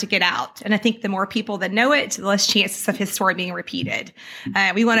that word to get out. And I think the more people that know it, the less chances of his story being repeated.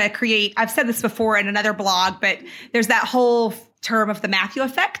 We want to create, I've said this before in another blog, but there's that whole term of the Matthew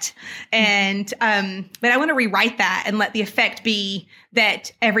effect. And, but I want to rewrite that and let the effect be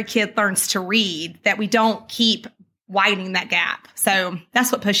that every kid learns to read, that we don't keep widening that gap. So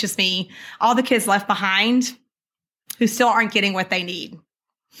that's what pushes me. All the kids left behind who still aren't getting what they need.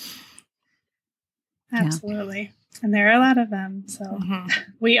 Absolutely. And there are a lot of them. So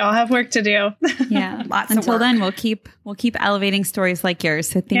we all have work to do. Yeah. Lots of Until work. then, we'll keep elevating stories like yours.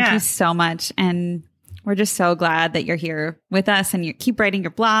 So thank you so much. And we're just so glad that you're here with us and you keep writing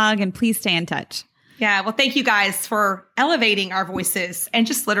your blog, and please stay in touch. Yeah. Well, thank you guys for elevating our voices and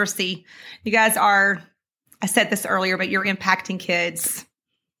just literacy. You guys are, I said this earlier, but you're impacting kids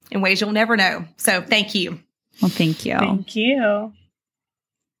in ways you'll never know. So thank you. Well, thank you. Thank you.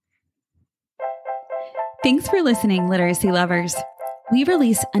 Thanks for listening, literacy lovers. We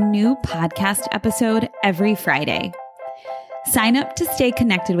release a new podcast episode every Friday. Sign up to stay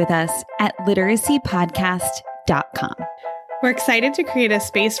connected with us at literacypodcast.com. We're excited to create a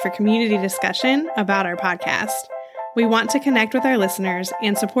space for community discussion about our podcast. We want to connect with our listeners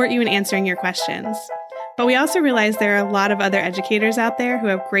and support you in answering your questions. But we also realize there are a lot of other educators out there who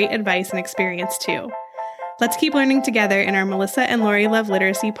have great advice and experience too. Let's keep learning together in our Melissa and Lori Love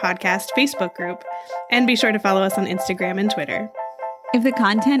Literacy podcast Facebook group, and be sure to follow us on Instagram and Twitter. If the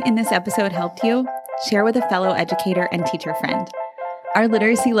content in this episode helped you, share with a fellow educator and teacher friend. Our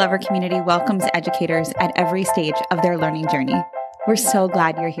literacy lover community welcomes educators at every stage of their learning journey. We're so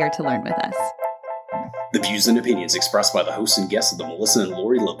glad you're here to learn with us. The views and opinions expressed by the hosts and guests of the Melissa and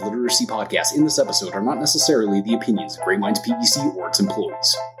Lori Love Literacy podcast in this episode are not necessarily the opinions of Great Minds PBC or its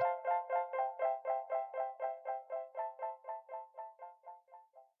employees.